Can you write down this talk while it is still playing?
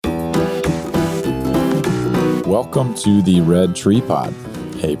Welcome to the Red Tree Pod,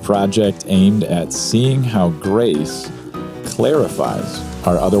 a project aimed at seeing how grace clarifies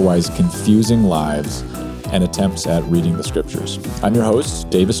our otherwise confusing lives and attempts at reading the scriptures. I'm your host,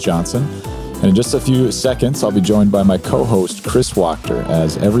 Davis Johnson, and in just a few seconds, I'll be joined by my co-host, Chris Wachter,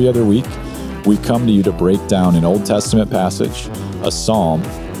 as every other week, we come to you to break down an Old Testament passage, a psalm,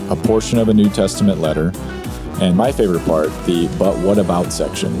 a portion of a New Testament letter, and my favorite part, the But What About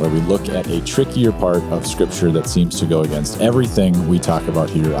section, where we look at a trickier part of Scripture that seems to go against everything we talk about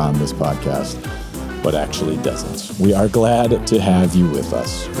here on this podcast, but actually doesn't. We are glad to have you with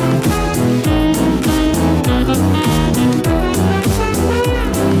us.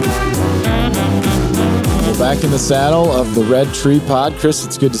 Back in the saddle of the Red Tree Pod. Chris,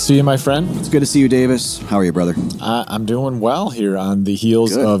 it's good to see you, my friend. It's good to see you, Davis. How are you, brother? I'm doing well here on the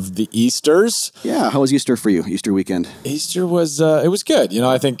heels of the Easters. Yeah, how was Easter for you, Easter weekend? Easter was, it was good. You know,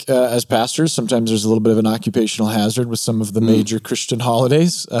 I think as pastors, sometimes there's a little bit of an occupational hazard with some of the major Christian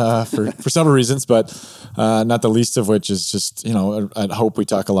holidays for several reasons, but not the least of which is just, you know, I hope we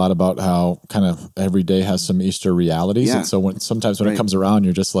talk a lot about how kind of every day has some Easter realities. Yeah. And so sometimes when it comes around,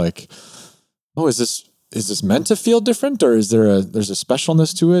 you're just like, oh, is this meant to feel different, or there's a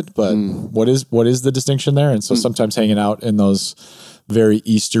specialness to it? But what is the distinction there? And so sometimes hanging out in those very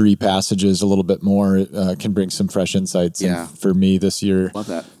Eastery passages a little bit more can bring some fresh insights. Yeah. And for me this year, love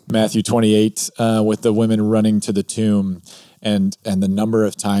that. Matthew 28 with the women running to the tomb. And the number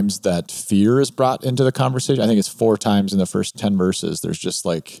of times that fear is brought into the conversation, I think it's 4 times in the first 10 verses. There's just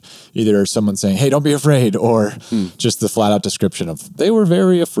like either someone saying, hey, don't be afraid, or just the flat out description of they were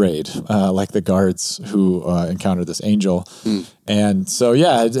very afraid, like the guards who encountered this angel. And so,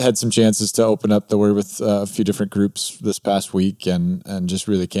 yeah, I had some chances to open up the Word with a few different groups this past week and just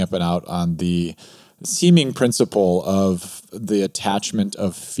really camping out on the seeming principle of the attachment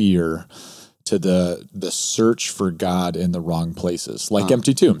of fear to the search for God in the wrong places, like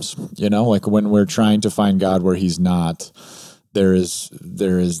empty tombs, you know, like when we're trying to find God where he's not, there is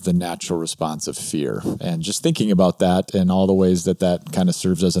the natural response of fear. And just thinking about that and all the ways that kind of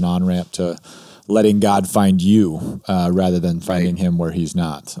serves as an on-ramp to letting God find you rather than finding him where he's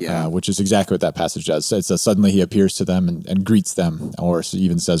not, which is exactly what that passage does. It's suddenly he appears to them and greets them, or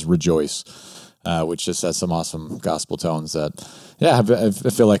even says rejoice, which just has some awesome gospel tones that, I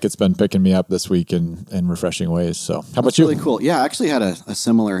feel like it's been picking me up this week in refreshing ways. So how about you? Really cool. Yeah, I actually had a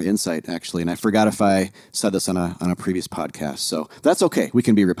similar insight, actually, and I forgot if I said this on a previous podcast. So that's okay. We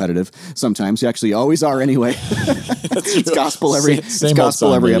can be repetitive sometimes. You actually always are anyway. It's gospel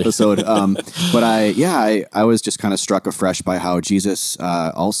every episode. But I was just kind of struck afresh by how Jesus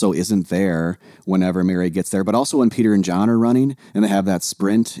also isn't there whenever Mary gets there, but also when Peter and John are running and they have that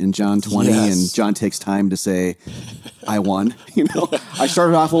sprint in John 20 and John takes time to say, I won. You know, I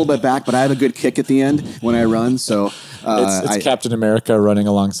started off a little bit back, but I have a good kick at the end when I run. So it's Captain America running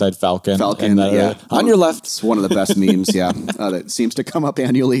alongside Falcon. On your left. It's one of the best memes. That seems to come up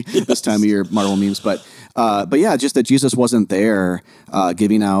annually this time of year, Marvel memes. But yeah, just that Jesus wasn't there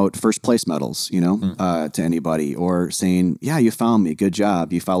giving out first place medals, you know, to anybody, or saying, yeah, you found me. Good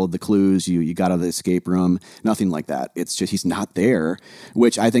job. You followed the clues. You got out of the escape room. Nothing like that. It's just he's not there,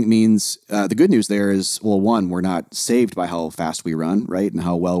 which I think means the good news there is, well, one, we're not saved by how fast we run, right, and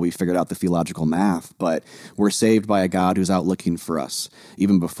how well we figured out the theological math, but we're saved by a God who's out looking for us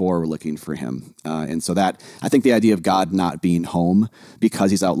even before we're looking for him. And so that, I think the idea of God not being home because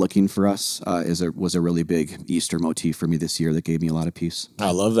he's out looking for us was a really big Easter motif for me this year that gave me a lot of peace.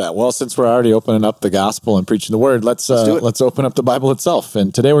 I love that. Well, since we're already opening up the gospel and preaching the word, let's open up the Bible itself.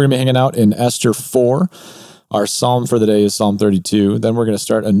 And today we're going to be hanging out in Esther 4. Our psalm for the day is Psalm 32. Then we're going to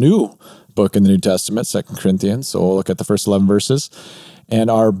start a new book in the New Testament, 2 Corinthians. So we'll look at the first 11 verses. And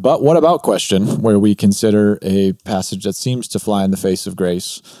our But What About question, where we consider a passage that seems to fly in the face of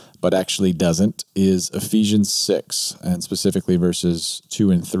grace, but actually doesn't, is Ephesians 6, and specifically verses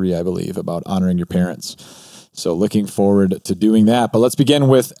 2 and 3, I believe, about honoring your parents. So looking forward to doing that. But let's begin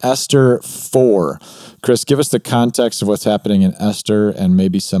with Esther 4. Chris, give us the context of what's happening in Esther and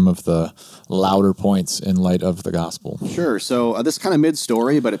maybe some of the louder points in light of the gospel. Sure. So this is kind of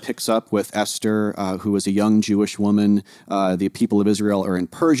mid-story, but it picks up with Esther, who was a young Jewish woman. The people of Israel are in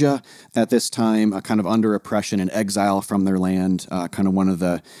Persia at this time, kind of under oppression and exile from their land, kind of one of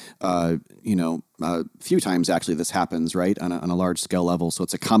the, few times actually this happens, right, on a large scale level. So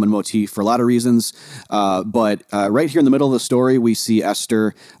it's a common motif for a lot of reasons. But right here in the middle of the story, we see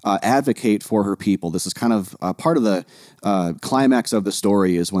Esther advocate for her people. This is kind of part of the climax of the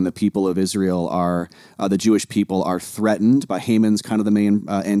story is when the people of Israel the Jewish people are threatened by Haman's kind of the main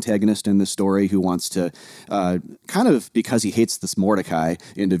antagonist in this story, who wants to kind of, because he hates this Mordecai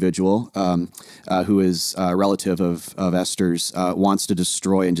individual, who is a relative of Esther's, wants to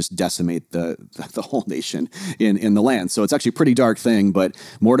destroy and just decimate the whole nation in the land. So it's actually a pretty dark thing, but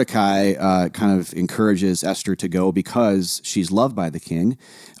Mordecai kind of encourages Esther to go because she's loved by the king,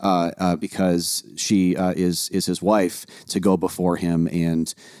 because she is his wife, to go before him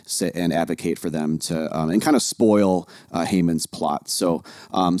and advocate for them to and kind of spoil Haman's plot. So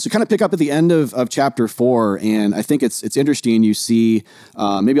kind of pick up at the end of chapter 4, and I think it's interesting. You see,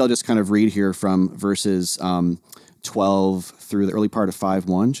 maybe I'll just kind of read here from verses 12 through the early part of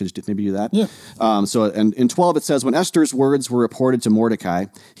 5:1. Should I just maybe do that? Yeah. And in 12 it says, when Esther's words were reported to Mordecai,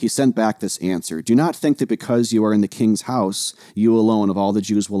 he sent back this answer: do not think that because you are in the king's house, you alone of all the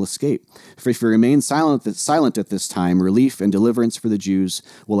Jews will escape. For if you remain silent at this time, relief and deliverance for the Jews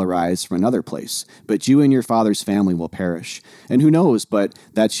will arise from another place. But you and your father's family will perish. And who knows but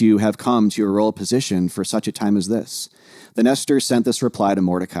that you have come to your royal position for such a time as this? Then Esther sent this reply to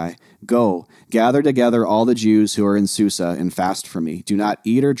Mordecai: go, gather together all the Jews who are in Susa and fast for me. Do not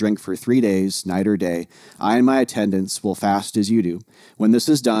eat or drink for 3 days, night or day. I and my attendants will fast as you do. When this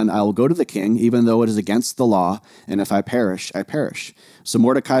is done, I will go to the king, even though it is against the law, and if I perish, I perish. So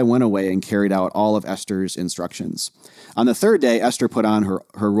Mordecai went away and carried out all of Esther's instructions. On the 3rd day, Esther put on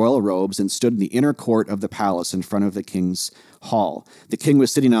her royal robes and stood in the inner court of the palace in front of the king's hall. The king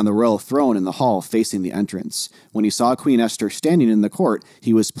was sitting on the royal throne in the hall facing the entrance. When he saw Queen Esther standing in the court,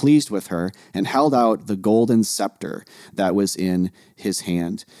 he was pleased with her and held out the golden scepter that was in his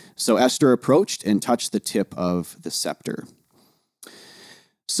hand. So Esther approached and touched the tip of the scepter.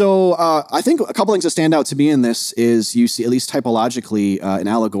 So I think a couple things that stand out to me in this is you see, at least typologically and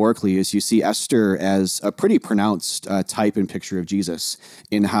allegorically, is you see Esther as a pretty pronounced type and picture of Jesus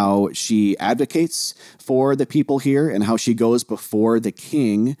in how she advocates for the people here and how she goes before the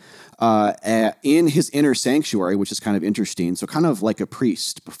king in his inner sanctuary, which is kind of interesting. So kind of like a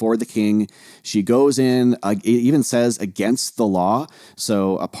priest before the king. She goes in, it even says against the law.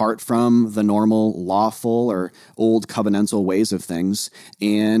 So apart from the normal lawful or old covenantal ways of things,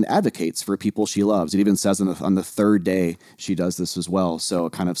 and advocates for people she loves. It even says on the 3rd day she does this as well. So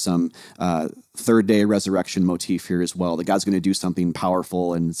kind of some 3rd day resurrection motif here as well, that God's going to do something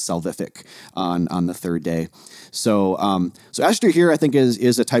powerful and salvific on the 3rd day. So Esther here, I think,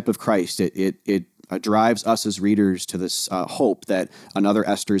 is a type of Christ. It drives us as readers to this hope that another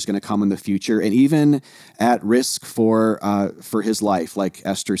Esther is going to come in the future, and even at risk for his life, like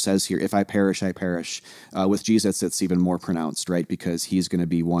Esther says here, if I perish, I perish. With Jesus, it's even more pronounced, right? Because he's going to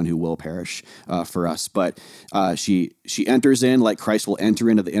be one who will perish for us. But she enters in like Christ will enter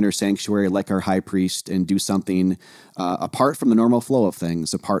into the inner sanctuary, like our high priest, and do something apart from the normal flow of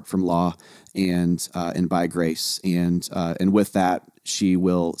things, apart from law and by grace, and with that, she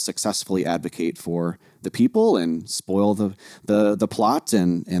will successfully advocate for the people and spoil the plot,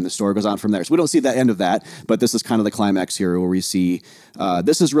 and the story goes on from there. So we don't see the end of that, but this is kind of the climax here where we see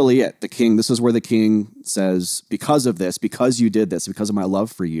this is really it. This is where the king says, because of this, because you did this, because of my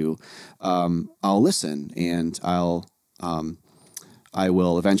love for you, I'll listen, and I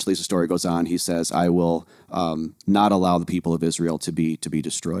will eventually, as the story goes on, he says, I will not allow the people of Israel to be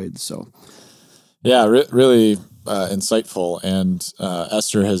destroyed. So, yeah, really insightful. And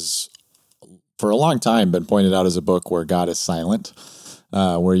Esther has, for a long time, been pointed out as a book where God is silent,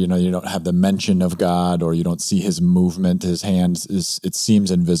 where you don't have the mention of God, or you don't see his movement. His hand it seems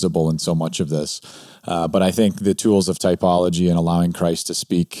invisible in so much of this. But I think the tools of typology and allowing Christ to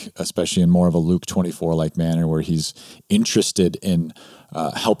speak, especially in more of a Luke 24-like manner, where he's interested in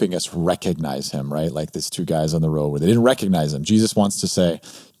helping us recognize him, right? Like these 2 guys on the road where they didn't recognize him. Jesus wants to say,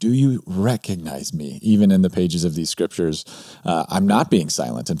 do you recognize me? Even in the pages of these scriptures, I'm not being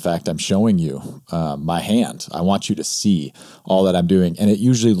silent. In fact, I'm showing you my hand. I want you to see all that I'm doing. And it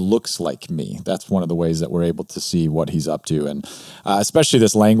usually looks like me. That's one of the ways that we're able to see what he's up to. And especially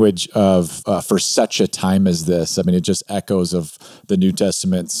this language of for such a time as this. I mean, it just echoes of the New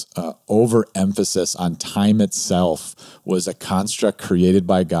Testament's overemphasis on time itself was a construct created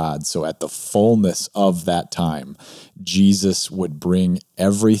by God. So at the fullness of that time, Jesus would bring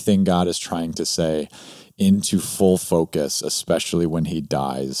everything God is trying to say into full focus, especially when he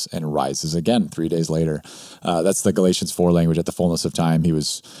dies and rises again 3 days later. That's the Galatians 4 language. At the fullness of time, he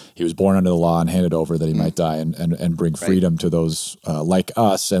was born under the law and handed over that he might die and bring freedom to those like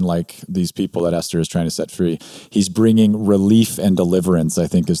us and like these people that Esther is trying to set free. He's bringing relief and deliverance, I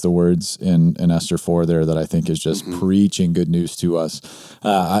think is the words in Esther 4 there that I think is just preaching good news to us.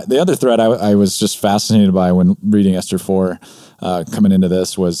 The other thread I was just fascinated by when reading Esther 4 coming into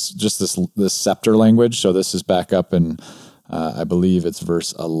this was just this scepter language. So this is back up in, I believe it's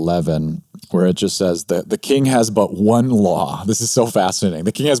verse 11, where it just says the king has but one law. This is so fascinating.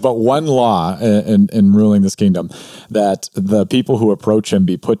 The king has but one law in ruling this kingdom, that the people who approach him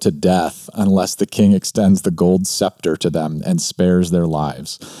be put to death unless the king extends the gold scepter to them and spares their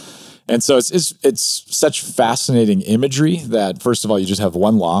lives. And so it's such fascinating imagery that, first of all, you just have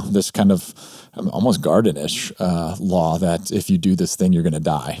one law, this kind of almost Gardenish law that if you do this thing, you're going to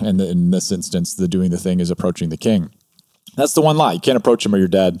die. And in this instance, the doing the thing is approaching the king. That's the one law. You can't approach him or you're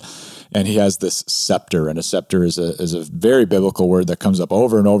dead. And he has this scepter, and a scepter is a very biblical word that comes up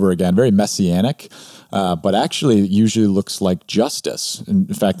over and over again, very messianic, but actually usually looks like justice. In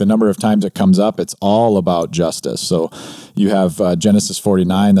fact, the number of times it comes up, it's all about justice. So you have Genesis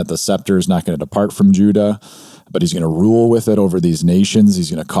 49, that the scepter is not going to depart from Judah, but he's going to rule with it over these nations. He's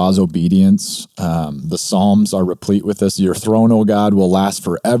going to cause obedience. The Psalms are replete with this. Your throne, O God, will last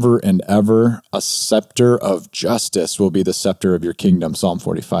forever and ever. A scepter of justice will be the scepter of your kingdom. Psalm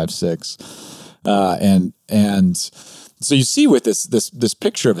 45:6. And so you see with this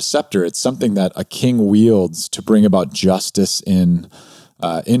picture of a scepter, it's something that a king wields to bring about justice in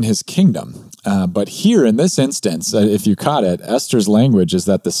his kingdom. But here in this instance, if you caught it, Esther's language is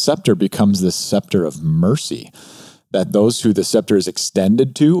that the scepter becomes this scepter of mercy, that those who the scepter is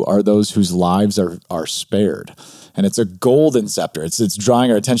extended to are those whose lives are spared. And it's a golden scepter. It's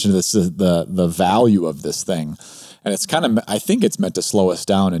drawing our attention to this, the value of this thing. And it's kind of, I think it's meant to slow us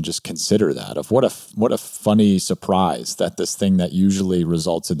down and just consider that, of what a funny surprise that this thing that usually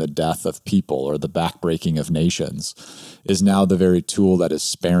results in the death of people or the backbreaking of nations is now the very tool that is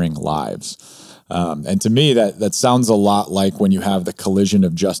sparing lives. And to me, that sounds a lot like when you have the collision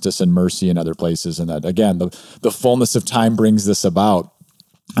of justice and mercy in other places. And that, again, the fullness of time brings this about.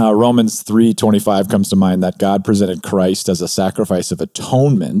 Romans 3:25 comes to mind, that God presented Christ as a sacrifice of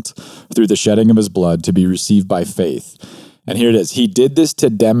atonement through the shedding of his blood to be received by faith. And here it is. He did this to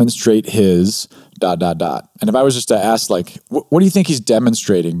demonstrate his ... And if I was just to ask, like, what do you think he's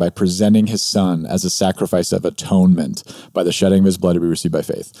demonstrating by presenting his son as a sacrifice of atonement by the shedding of his blood to be received by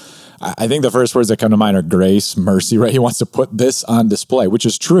faith? I think the first words that come to mind are grace, mercy, right? He wants to put this on display, which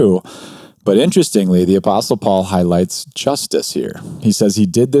is true. But interestingly, the Apostle Paul highlights justice here. He says he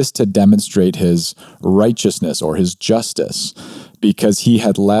did this to demonstrate his righteousness or his justice because he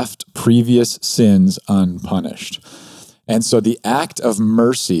had left previous sins unpunished. And so the act of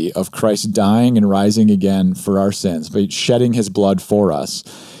mercy of Christ dying and rising again for our sins, but shedding his blood for us,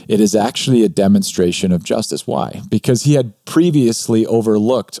 it is actually a demonstration of justice. Why? Because he had previously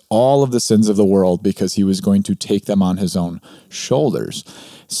overlooked all of the sins of the world because he was going to take them on his own shoulders,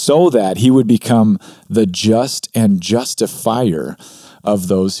 so that he would become the just and justifier of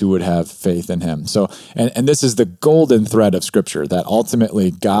those who would have faith in him. So, and this is the golden thread of Scripture, that ultimately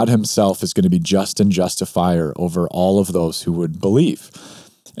God himself is going to be just and justifier over all of those who would believe.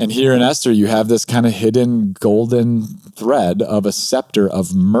 And here in Esther, you have this kind of hidden golden thread of a scepter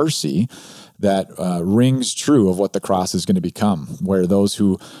of mercy that rings true of what the cross is going to become, where those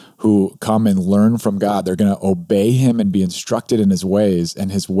who come and learn from God, they're going to obey him and be instructed in his ways,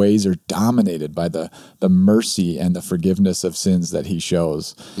 and his ways are dominated by the mercy and the forgiveness of sins that he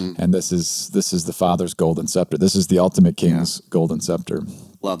shows. And this is the Father's golden scepter. This is the ultimate king's golden scepter.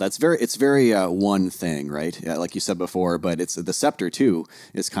 Well, it's very one thing, right? Yeah, like you said before, but it's the scepter too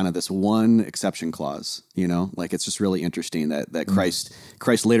is kind of this one exception clause, like it's just really interesting that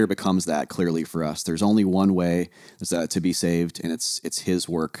Christ later becomes that clearly for us. There's only one way to be saved, and it's his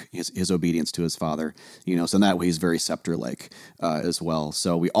work, his obedience to his Father, so in that way he's very scepter-like as well.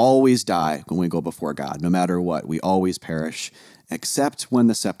 So we always die when we go before God, no matter what. We always perish, except when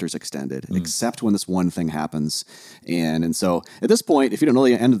the scepter's extended, except when this one thing happens. And so at this point, if you don't know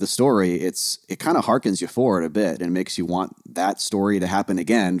the end of the story, it kind of harkens you forward a bit and makes you want that story to happen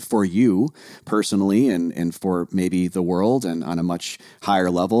again for you personally and for maybe the world, and on a much higher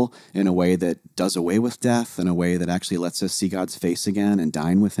level, in a way that does away with death, in a way that actually lets us see God's face again and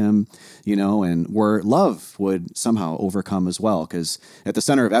dine with him, and where love would somehow overcome as well. Because at the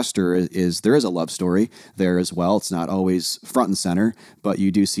center of Esther there is a love story there as well. It's not always front and center, but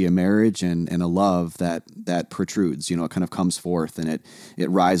you do see a marriage and a love that protrudes, it kind of comes forth, and it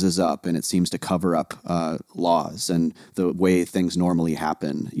rises up, and it seems to cover up laws and the way things normally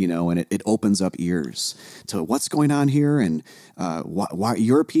happen, and it opens up ears to what's going on here, and why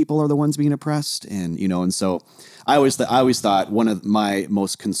your people are the ones being oppressed, and so I always thought one of my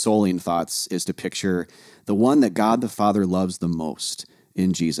most consoling thoughts is to picture the one that God the Father loves the most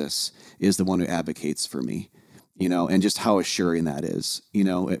in Jesus is the one who advocates for me. And just how assuring that is,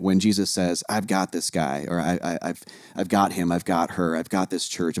 when Jesus says, I've got this guy, or I've got him, I've got her, I've got this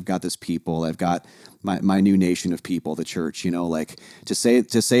church, I've got this people, I've got my new nation of people, the church, like to say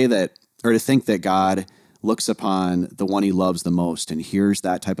that, or to think that God looks upon the one he loves the most and hears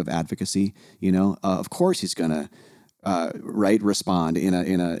that type of advocacy, of course he's going to respond in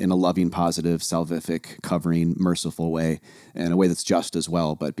a loving, positive, salvific, covering, merciful way, in a way that's just as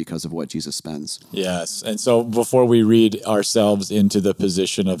well, but because of what Jesus spends. Yes. And so before we read ourselves into the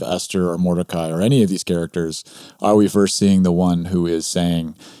position of Esther or Mordecai or any of these characters, are we first seeing the one who is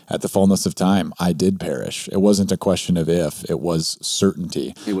saying, at the fullness of time, I did perish. It wasn't a question of if, it was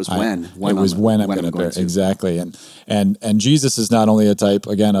certainty. It was when. It was when I'm going to perish. Exactly. And Jesus is not only a type,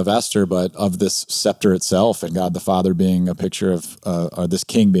 again, of Esther, but of this scepter itself, and God the Father being a picture of, or this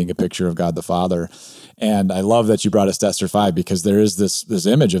king being a picture of God the Father. And I love that you brought us to Esther 5, because there is this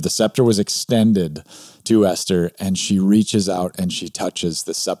image of the scepter was extended to Esther, and she reaches out and she touches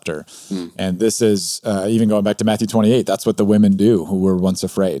the scepter. And this is, even going back to Matthew 28, that's what the women do who were once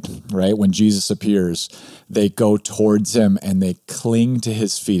afraid, right? When Jesus appears, they go towards him and they cling to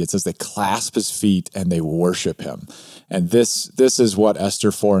his feet. It says they clasp his feet and they worship him. And this is what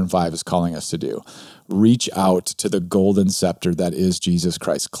Esther 4 and 5 is calling us to do. Reach out to the golden scepter that is Jesus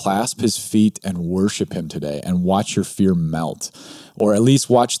Christ. Clasp his feet and worship him today, and watch your fear melt, or at least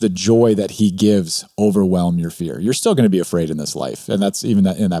watch the joy that he gives overwhelm your fear. You're still going to be afraid in this life. And that's even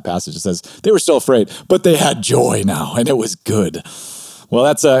in that passage. It says they were still afraid, but they had joy now, and it was good. Well,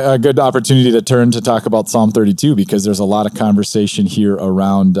 that's a good opportunity to turn to talk about Psalm 32, because there's a lot of conversation here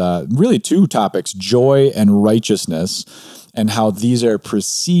around really two topics, joy and righteousness, and how these are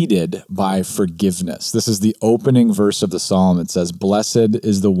preceded by forgiveness. This is the opening verse of the psalm. It says, "Blessed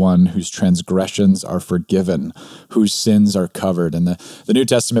is the one whose transgressions are forgiven, whose sins are covered." And the New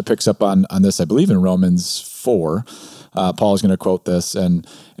Testament picks up on this, I believe, in Romans 4. Paul is going to quote this and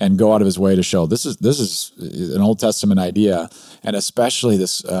go out of his way to show this is an Old Testament idea, and especially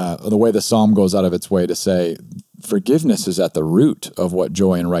this the way the psalm goes out of its way to say forgiveness is at the root of what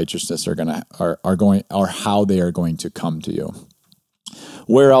joy and righteousness are how they are going to come to you.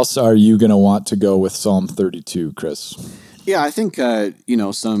 Where else are you going to want to go with Psalm 32, Chris? Yeah, I think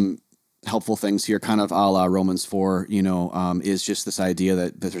some helpful things here, kind of a la Romans 4, is just this idea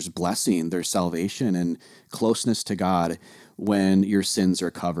that there's blessing, there's salvation and closeness to God when your sins are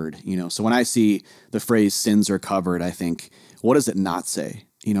covered. So when I see the phrase sins are covered, I think, what does it not say?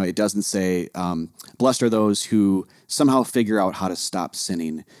 It doesn't say, blessed are those who somehow figure out how to stop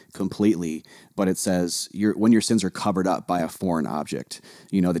sinning completely, but it says when your sins are covered up by a foreign object,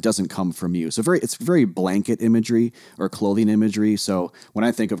 that doesn't come from you. So it's very blanket imagery or clothing imagery. So when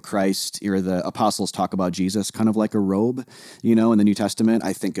I think of Christ, or the apostles talk about Jesus kind of like a robe, in the New Testament,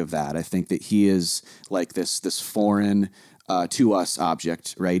 I think of that. I think that he is like this foreign to us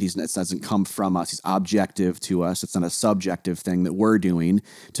object, right? It doesn't come from us. He's objective to us. It's not a subjective thing that we're doing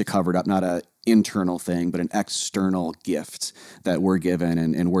to cover it up, not an internal thing, but an external gift that we're given.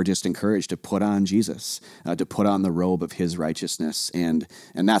 And we're just encouraged to put on Jesus, to put on the robe of his righteousness. And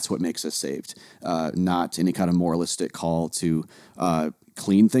that's what makes us saved, not any kind of moralistic call to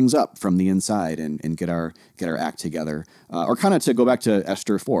clean things up from the inside and get our act together. Or kind of to go back to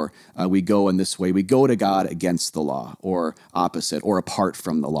Esther 4, we go in this way. We go to God against the law, or opposite, or apart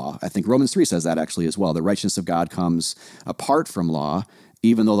from the law. I think Romans 3 says that actually as well. The righteousness of God comes apart from law,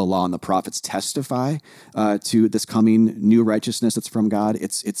 even though the law and the prophets testify to this coming new righteousness that's from God.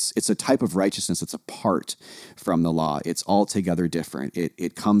 It's a type of righteousness that's apart from the law. It's altogether different.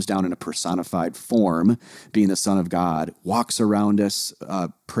 It comes down in a personified form, being the Son of God, walks around us,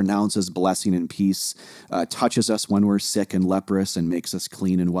 pronounces blessing and peace, touches us when we're sick and leprous, and makes us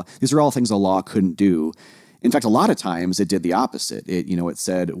clean and well. These are all things the law couldn't do. In fact, a lot of times it did the opposite. It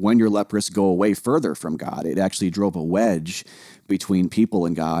said, when you're leprous, go away further from God. It actually drove a wedge between people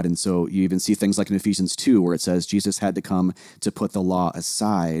and God. And so you even see things like in Ephesians 2, where it says Jesus had to come to put the law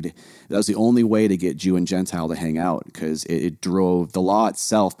aside. That was the only way to get Jew and Gentile to hang out, because it drove, the law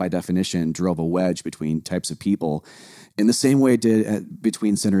itself, by definition, drove a wedge between types of people in the same way it did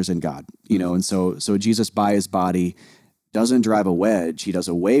between sinners and God. And so Jesus, by his body, doesn't drive a wedge. He does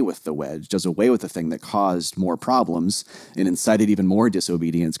away with the wedge, does away with the thing that caused more problems and incited even more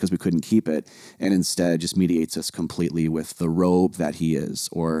disobedience because we couldn't keep it, and instead just mediates us completely with the robe that he is,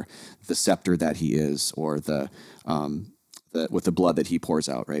 or the scepter that he is, or with the blood that he pours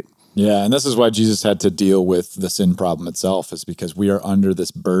out, right? Yeah, and this is why Jesus had to deal with the sin problem itself, is because we are under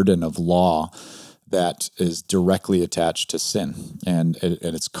this burden of law that is directly attached to sin, and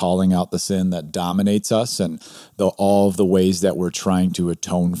it's calling out the sin that dominates us, and all of the ways that we're trying to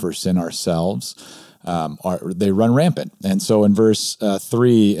atone for sin ourselves, they run rampant. And so in verse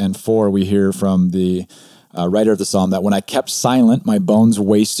 3 and 4, we hear from the writer of the psalm that when I kept silent, my bones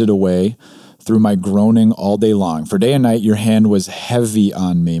wasted away through my groaning all day long. For day and night your hand was heavy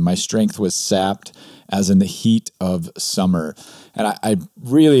on me. My strength was sapped as in the heat of summer. And I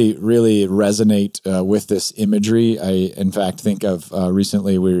really, really resonate with this imagery. I, in fact, think of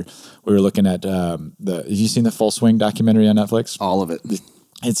recently we were looking at have you seen the Full Swing documentary on Netflix? All of it.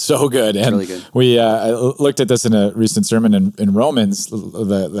 It's so good. It's and really good. We looked at this in a recent sermon in Romans.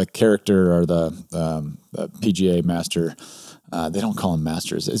 The character, or the PGA master, they don't call him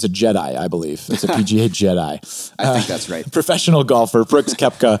masters. It's a Jedi, I believe. It's a PGA Jedi. I think that's right. Professional golfer Brooks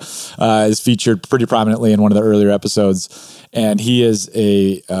Koepka is featured pretty prominently in one of the earlier episodes. And he is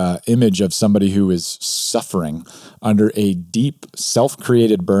a image of somebody who is suffering under a deep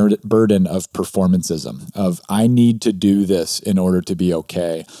self-created burden of performancism, of I need to do this in order to be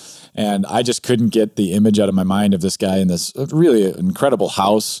okay. And I just couldn't get the image out of my mind of this guy in this really incredible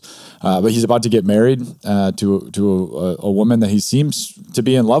house. But he's about to get married to a woman that he seems to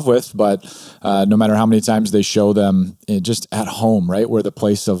be in love with. But no matter how many times they show them just at home, right, where the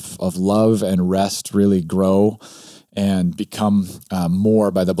place of love and rest really grow and become more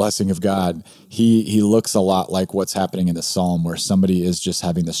by the blessing of God, he looks a lot like what's happening in the Psalm, where somebody is just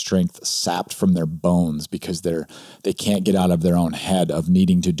having the strength sapped from their bones because they can't get out of their own head of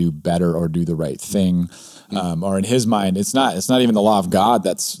needing to do better or do the right thing. Or in his mind, it's not even the law of God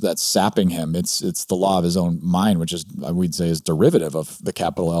that's sapping him. It's the law of his own mind, which is, we'd say, is derivative of the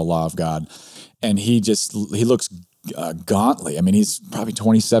capital L law of God. And he looks gauntly. I mean, he's probably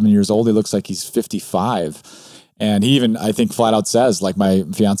 27 years old. He looks like he's 55. And he even, I think, flat out says, like, my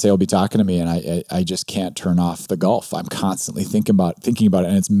fiance will be talking to me and I just can't turn off the golf. I'm constantly thinking about it,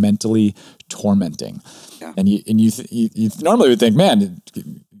 and it's mentally tormenting. Yeah. And you normally would think, man,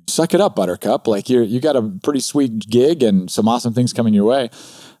 suck it up, Buttercup. Like, you got a pretty sweet gig and some awesome things coming your way.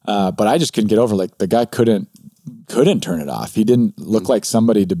 But I just couldn't get over, like, the guy couldn't turn it off. He didn't look like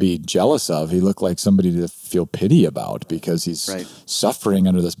somebody to be jealous of. He looked like somebody to feel pity about, because he's suffering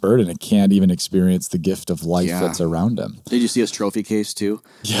under this burden and can't even experience the gift of life that's around him. Did you see his trophy case too?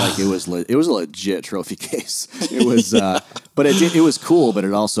 Yeah. Like, it was a legit trophy case. It was, but it was cool, but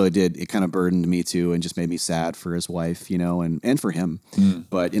it kind of burdened me too, and just made me sad for his wife, and for him.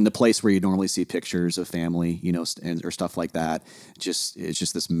 But in the place where you normally see pictures of family, or stuff like that, it's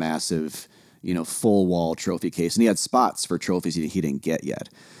just this massive, full wall trophy case. And he had spots for trophies he didn't get yet.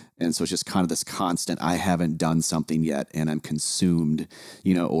 And so it's just kind of this constant, I haven't done something yet, and I'm consumed,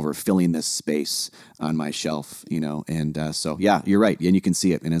 over filling this space on my shelf, and so, yeah, you're right. And you can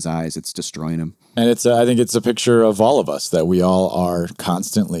see it in his eyes. It's destroying him. And I think it's a picture of all of us, that we all are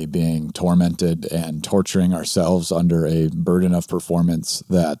constantly being tormented and torturing ourselves under a burden of performance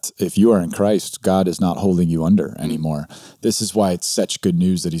that, if you are in Christ, God is not holding you under anymore. This is why it's such good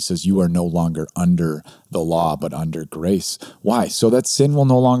news that he says you are no longer under the law, but under grace. Why? So that sin will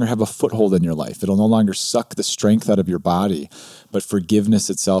no longer have a foothold in your life. It'll no longer suck the strength out of your body, but forgiveness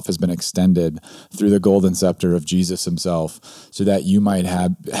itself has been extended through the golden scepter of Jesus himself, so that you might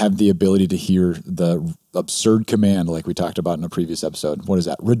have the ability to hear the absurd command, like we talked about in a previous episode. What is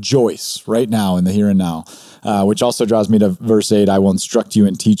that? Rejoice right now, in the here and now, which also draws me to verse 8. I will instruct you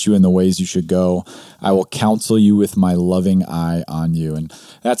and teach you in the ways you should go. I will counsel you with my loving eye on you. And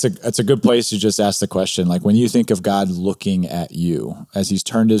that's a good place to just ask the question, like, when you think of God looking at you, as he's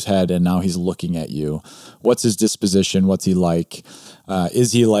turned his head and now he's looking at you, what's his disposition? What's he like?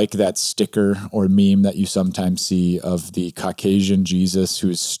 Is he like that sticker or meme that you sometimes see of the Caucasian Jesus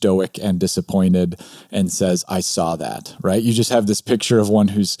who's stoic and disappointed and says, I saw that, right? You just have this picture of one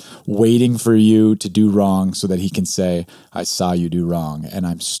who's waiting for you to do wrong so that he can say, I saw you do wrong, and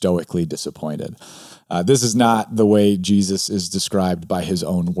I'm stoically disappointed. This is not the way Jesus is described by his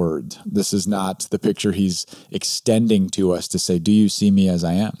own word. This is not the picture he's extending to us to say, do you see me as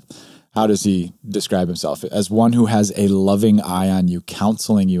I am? How does he describe himself? As one who has a loving eye on you,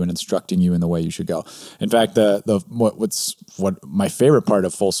 counseling you and instructing you in the way you should go. In fact, what my favorite part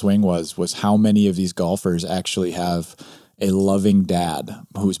of Full Swing was how many of these golfers actually have a loving dad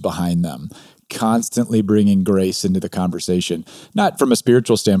who's behind them, constantly bringing grace into the conversation, not from a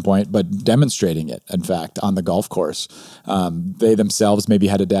spiritual standpoint, but demonstrating it, in fact, on the golf course. They themselves maybe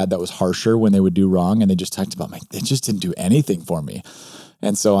had a dad that was harsher when they would do wrong, and they just talked about, they just didn't do anything for me.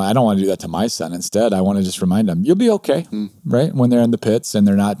 And so I don't want to do that to my son. Instead, I want to just remind them, you'll be okay, right? When they're in the pits and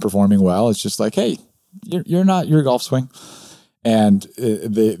they're not performing well, it's just like, hey, you're not your golf swing. And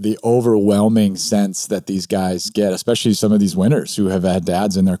the overwhelming sense that these guys get, especially some of these winners who have had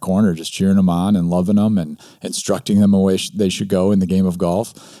dads in their corner just cheering them on and loving them and instructing them the way they should go in the game of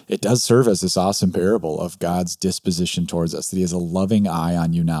golf, it does serve as this awesome parable of God's disposition towards us, that he has a loving eye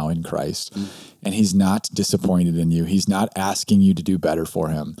on you now in Christ. And he's not disappointed in you. He's not asking you to do better for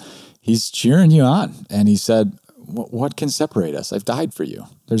him. He's cheering you on. And he said, what can separate us? I've died for you.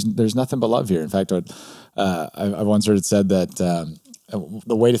 There's nothing but love here. In fact, I once heard it said that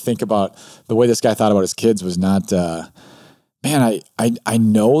the way to think about the way this guy thought about his kids was not, man, I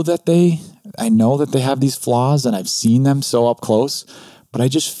know that they have these flaws and I've seen them so up close, but I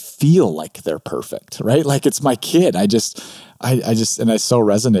just feel like they're perfect, right? Like it's my kid. I so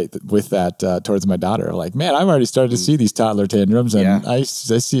resonate with that towards my daughter. Like, man, I've already started to see these toddler tantrums, and I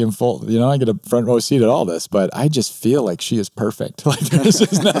see him full. I get a front row seat at all this, but I just feel like she is perfect. Like there's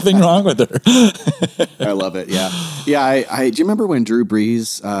just nothing wrong with her. I love it. Yeah. Do you remember when Drew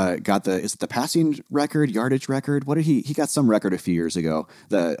Brees got is it the passing record, yardage record? What did he got some record a few years ago?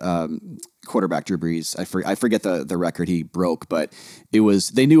 The quarterback Drew Brees. I forget the record he broke, but they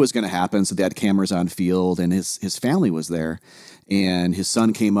knew it was going to happen, so they had cameras on field, and his family was there. And his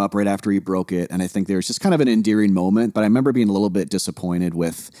son came up right after he broke it. And I think there was just kind of an endearing moment. But I remember being a little bit disappointed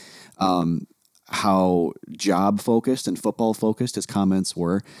with how job focused and football focused his comments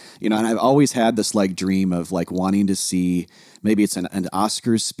were. And I've always had this like dream of like wanting to see, maybe it's an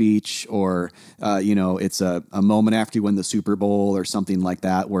Oscars speech or, it's a moment after you win the Super Bowl or something like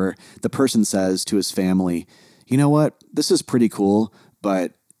that, where the person says to his family, you know what, this is pretty cool,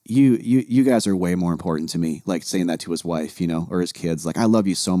 but you guys are way more important to me. Like saying that to his wife, or his kids, like, I love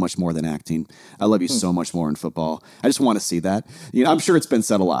you so much more than acting. I love you so much more in football. I just want to see that. I'm sure it's been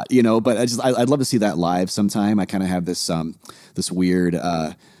said a lot, but I'd love to see that live sometime. I kind of have this weird,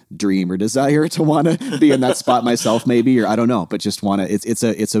 dream or desire to want to be in that spot myself, maybe, or I don't know, but just want to,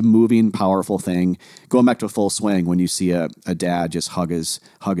 it's a moving, powerful thing. Going back to Full Swing, when you see a dad just hug his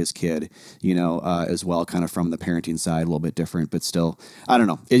kid, as well, kind of from the parenting side, a little bit different, but still, I don't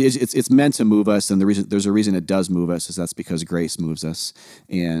know. It's meant to move us. And there's a reason it does move us is that's because grace moves us.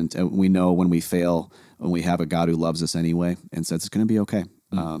 And we know when we fail, when we have a God who loves us anyway and says it's going to be okay,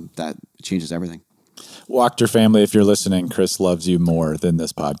 that changes everything. Wachter family, if you're listening, Chris loves you more than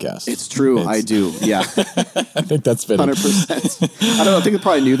this podcast. It's true. I do. Yeah. I think that's fitting. 100%. I don't know. I think they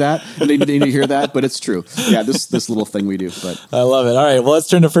probably knew that and they need to hear that, but it's true. Yeah. This little thing we do, but I love it. All right. Well, let's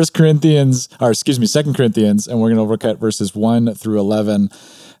turn to 2 Corinthians, and we're going to look at verses 1 through 11.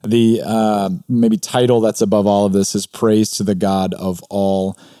 The maybe title that's above all of this is Praise to the God of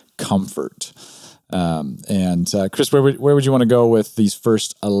all comfort. Chris, where would you want to go with these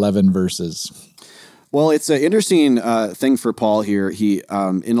first 11 verses? Well, it's an interesting thing for Paul here. He,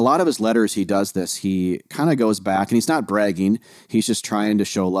 in a lot of his letters, he does this. He kind of goes back, and he's not bragging. He's just trying to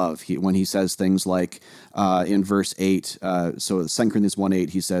show love. When he says things like in verse 8, so 2 Corinthians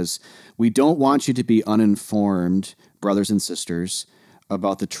 1:8, he says, "We don't want you to be uninformed, brothers and sisters,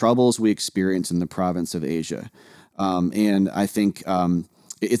 about the troubles we experience in the province of Asia." And I think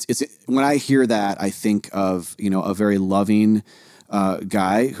it's when I hear that, I think of a very loving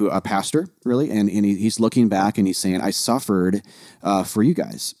guy, a pastor, really, and he's looking back and he's saying, "I suffered for you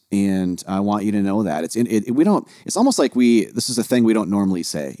guys, and I want you to know that." It's almost like this is a thing we don't normally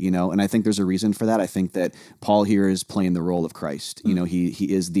say, and I think there's a reason for that. I think that Paul here is playing the role of Christ.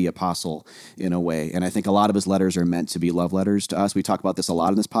 He is the apostle in a way, and I think a lot of his letters are meant to be love letters to us. We talk about this a lot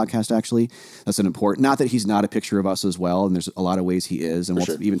in this podcast, actually. That's an important, not that he's not a picture of us as well, and there's a lot of ways he is, and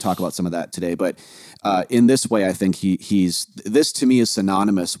we'll even talk about some of that today, but in this way, I think this to me is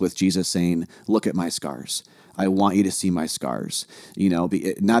synonymous with Jesus saying, "Look at my scars. I want you to see my scars."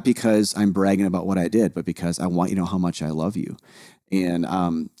 Not because I'm bragging about what I did, but because I want you to know how much I love you. And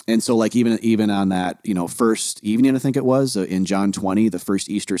so like even on that, first evening, I think it was in John 20, the first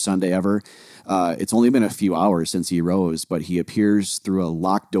Easter Sunday ever, it's only been a few hours since he rose, but he appears through a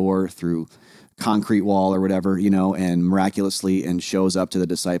locked door, through concrete wall or whatever, and miraculously and shows up to the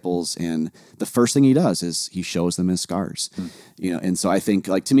disciples. And the first thing he does is he shows them his scars, and so I think,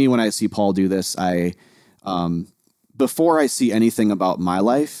 like, to me, when I see Paul do this, before I see anything about my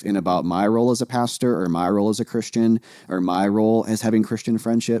life and about my role as a pastor or my role as a Christian or my role as having Christian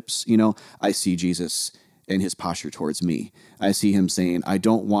friendships, I see Jesus and his posture towards me. I see him saying, I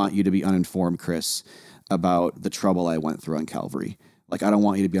don't want you to be uninformed, Chris, about the trouble I went through on Calvary. Like, I don't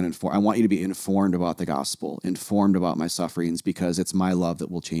want you to be uninformed. I want you to be informed about the gospel, informed about my sufferings, because it's my love that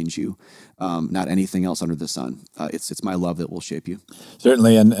will change you, not anything else under the sun. It's my love that will shape you.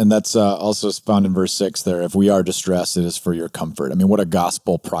 Certainly, and that's also found in verse 6 there. If we are distressed, it is for your comfort. I mean, what a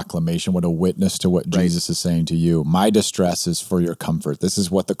gospel proclamation, what a witness to what Jesus is saying to you. My distress is for your comfort. This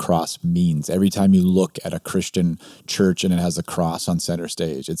is what the cross means. Every time you look at a Christian church and it has a cross on center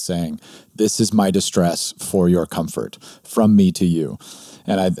stage, it's saying, this is my distress for your comfort, from me to you.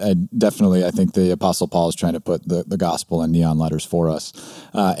 And I definitely think the Apostle Paul is trying to put the gospel in neon letters for us.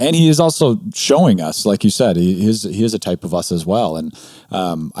 And he is also showing us, like you said, he is a type of us as well. And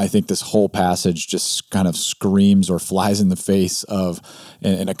I think this whole passage just kind of screams or flies in the face of,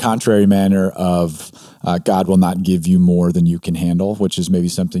 in a contrary manner, of God will not give you more than you can handle, which is maybe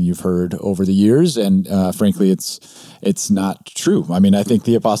something you've heard over the years. And frankly, it's not true. I mean, I think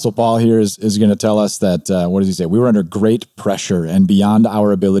the Apostle Paul here is going to tell us that, what does he say? We were under great pressure and beyond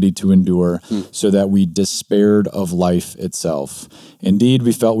our ability to endure, so that we despaired of life itself. Indeed,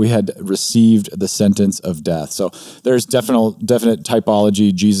 we felt we had received the sentence of death. So there's definite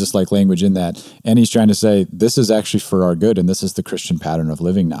typology, Jesus-like language in that. And he's trying to say, this is actually for our good, and this is the Christian pattern of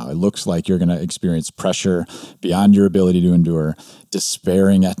living now. It looks like you're going to experience pressure beyond your ability to endure,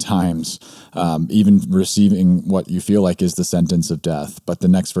 despairing at times, even receiving what you feel like is the sentence of death. But the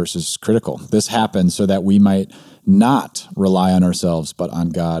next verse is critical. This happened so that we might not rely on ourselves, but on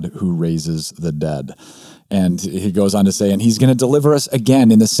God who raises the dead. And he goes on to say, and he's going to deliver us again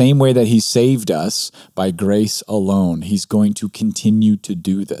in the same way that he saved us by grace alone. He's going to continue to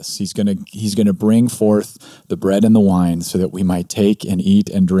do this. He's going to bring forth the bread and the wine so that we might take and eat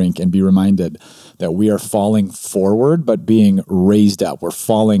and drink and be reminded that we are falling forward, but being raised up. We're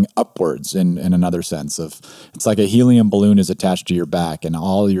falling upwards in another sense of, it's like a helium balloon is attached to your back, and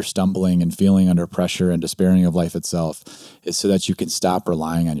all your stumbling and feeling under pressure and despairing of life itself is so that you can stop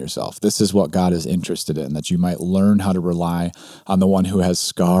relying on yourself. This is what God is interested in, that you might learn how to rely on the one who has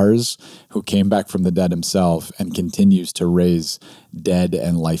scars, who came back from the dead himself and continues to raise dead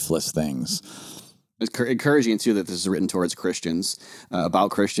and lifeless things. It's encouraging, too, that this is written towards Christians,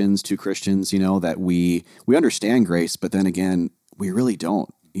 about Christians, to Christians, that we understand grace, but then again, we really don't,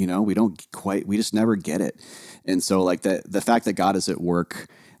 we just never get it. And so, like, the fact that God is at work,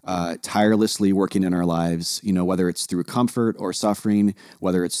 tirelessly working in our lives, whether it's through comfort or suffering,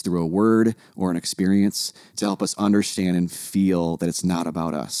 whether it's through a word or an experience, to help us understand and feel that it's not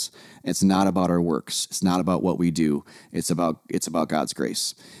about us. It's not about our works. It's not about what we do. It's about God's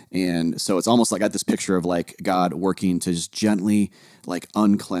grace. And so it's almost like I got this picture of, like, God working to just gently, like,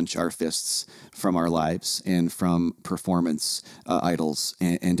 unclench our fists from our lives and from performance idols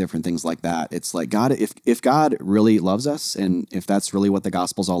and different things like that. It's like, God, if God really loves us, and if that's really what the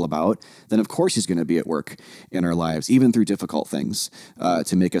gospel's all about, then of course he's going to be at work in our lives, even through difficult things,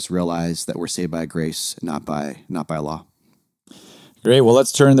 to make us realize that we're saved by grace, not by law. Great. Well,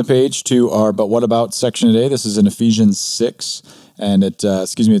 let's turn the page to our But What About section today. This is in Ephesians 6, and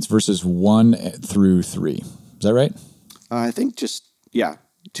it's verses 1 through 3. Is that right? I think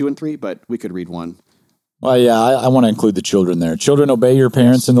 2 and 3, but we could read 1. Well, yeah, I want to include the children there. Children, obey your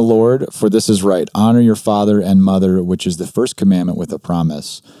parents in the Lord, for this is right. Honor your father and mother, which is the first commandment with a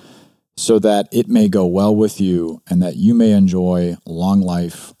promise, so that it may go well with you and that you may enjoy long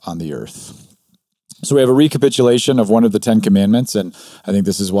life on the earth. So we have a recapitulation of one of the 10 commandments, and I think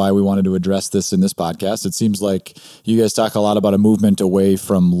this is why we wanted to address this in this podcast. It seems like you guys talk a lot about a movement away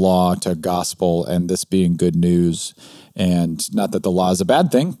from law to gospel, and this being good news. And not that the law is a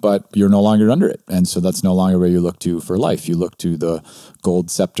bad thing, but you're no longer under it. And so that's no longer where you look to for life. You look to the gold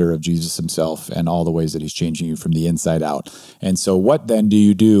scepter of Jesus himself and all the ways that he's changing you from the inside out. And so what then do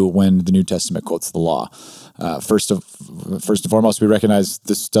you do when the New Testament quotes the law? First and foremost, we recognize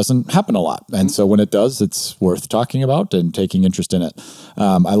this doesn't happen a lot. And so when it does, it's worth talking about and taking interest in it.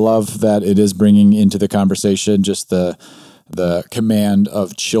 I love that it is bringing into the conversation just the command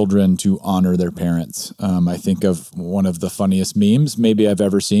of children to honor their parents. I think of one of the funniest memes maybe I've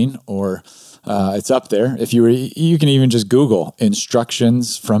ever seen, or It's up there. If you can even just Google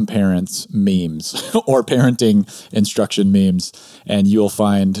instructions from parents memes or parenting instruction memes, and you'll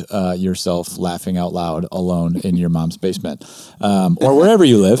find yourself laughing out loud alone in your mom's basement, or wherever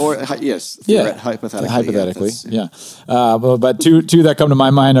you live. Or yes, hypothetically, yeah. But two that come to my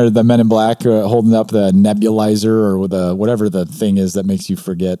mind are the Men in Black holding up the nebulizer or the whatever the thing is that makes you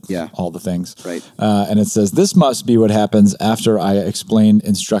forget all the things. Right. And it says, "This must be what happens after I explain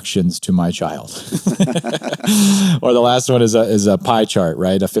instructions to my child." Or the last one is a pie chart,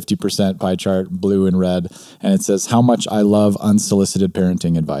 right? A 50% pie chart, blue and red, and it says how much I love unsolicited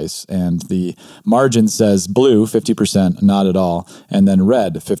parenting advice. And the margin says blue 50%, not at all, and then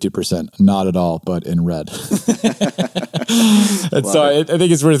red 50%, not at all, but in red. And so I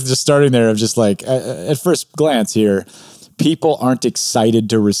think it's worth just starting there of just like at first glance here. People aren't excited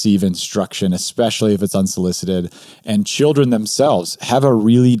to receive instruction, especially if it's unsolicited, and children themselves have a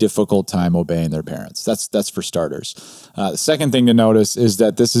really difficult time obeying their parents. That's for starters. The second thing to notice is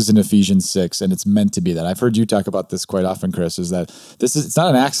that this is in Ephesians 6, and it's meant to be that. I've heard you talk about this quite often, Chris, is that it's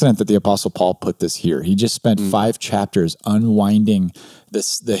not an accident that the Apostle Paul put this here. He just spent 5 chapters unwinding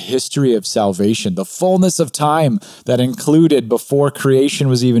the history of salvation, the fullness of time that included before creation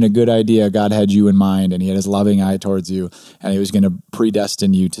was even a good idea. God had you in mind, and he had his loving eye towards you, and he was going to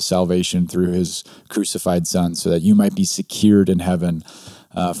predestine you to salvation through his crucified son so that you might be secured in heaven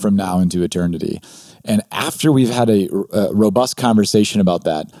from now into eternity. And after we've had a robust conversation about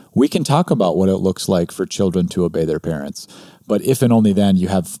that, we can talk about what it looks like for children to obey their parents. But if and only then you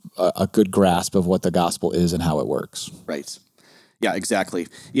have a good grasp of what the gospel is and how it works. Right. Yeah, exactly.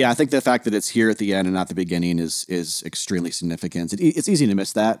 Yeah, I think the fact that it's here at the end and not the beginning is extremely significant. It's easy to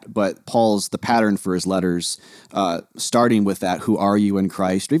miss that, but the pattern for his letters, starting with that, who are you in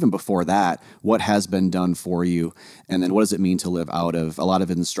Christ, or even before that, what has been done for you, and then what does it mean to live out of? A lot of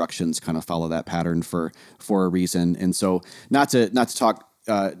instructions kind of follow that pattern for a reason. And so not to talk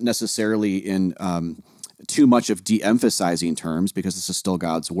necessarily in too much of de-emphasizing terms, because this is still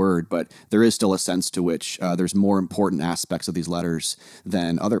God's word, but there is still a sense to which there's more important aspects of these letters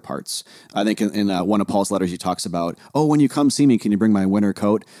than other parts. I think in one of Paul's letters, he talks about, when you come see me, can you bring my winter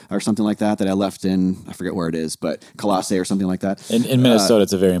coat or something like that I left in, I forget where it is, but Colossae or something like that. In Minnesota,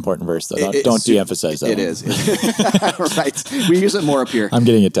 it's a very important verse, though. Don't de-emphasize that. It is. Right. We use it more up here. I'm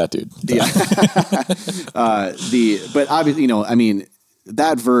getting it tattooed. Yeah. But obviously,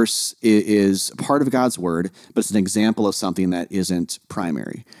 that verse is part of God's word, but it's an example of something that isn't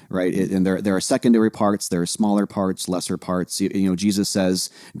primary, right? And there are secondary parts, there are smaller parts, lesser parts. Jesus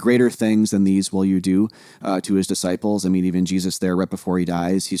says, "Greater things than these will you do," to his disciples. Even Jesus there, right before he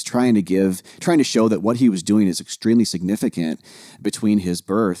dies, he's trying to show that what he was doing is extremely significant between his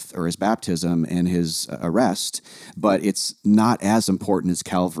birth or his baptism and his arrest, but it's not as important as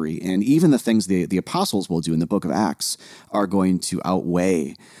Calvary. And even the things the apostles will do in the book of Acts are going to outweigh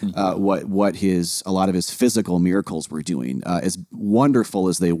what a lot of his physical miracles were doing. As wonderful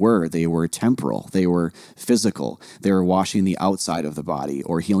as they were temporal, they were physical. They were washing the outside of the body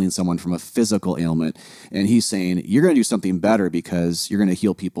or healing someone from a physical ailment. And he's saying, you're going to do something better because you're going to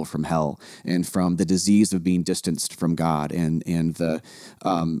heal people from hell and from the disease of being distanced from God and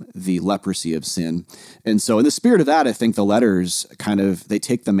the leprosy of sin. And so in the spirit of that, I think the letters they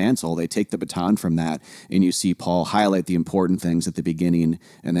take the mantle, they take the baton from that, and you see Paul highlight the important things at the beginning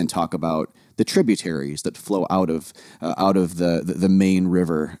and then talk about the tributaries that flow out of the main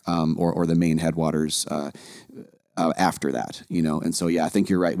river or the main headwaters after that, And so, I think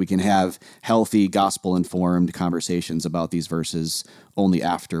you're right. We can have healthy, gospel-informed conversations about these verses only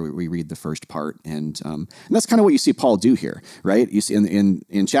after we read the first part, and that's kind of what you see Paul do here, right? You see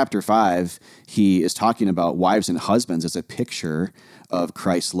in chapter 5, he is talking about wives and husbands as a picture of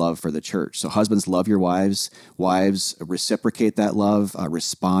Christ's love for the church. So husbands, love your wives. Wives, reciprocate that love,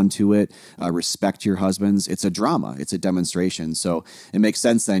 respond to it, respect your husbands. It's a drama. It's a demonstration. So it makes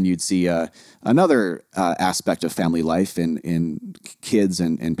sense then you'd see another aspect of family life in kids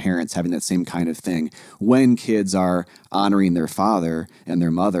and parents having that same kind of thing. When kids are honoring their father and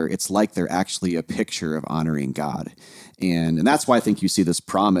their mother, it's like they're actually a picture of honoring God. And that's why I think you see this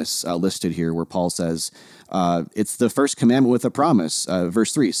promise listed here where Paul says, it's the first commandment with a promise,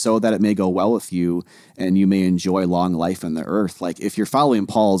 verse 3, so that it may go well with you and you may enjoy long life on the earth. Like if you're following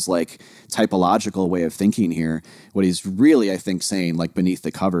Paul's typological way of thinking here, what he's really, I think, saying beneath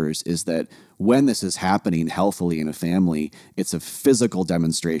the covers is that when this is happening healthily in a family, it's a physical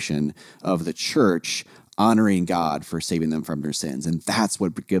demonstration of the church honoring God for saving them from their sins. And that's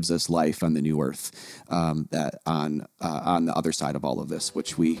what gives us life on the new earth, that on the other side of all of this,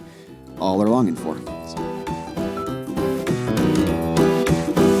 which we all are longing for. So.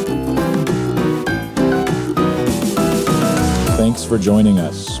 thanks for joining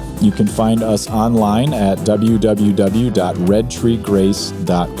us. You can find us online at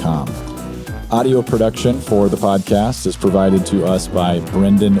www.redtreegrace.com. Audio production for the podcast is provided to us by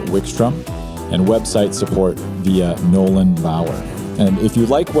Brendan Wickstrom, and website support via Nolan Bauer. And if you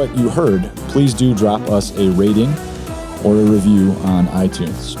like what you heard, please do drop us a rating or a review on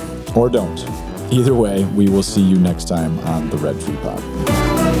iTunes. Or don't. Either way, we will see you next time on the Red Tree Pod.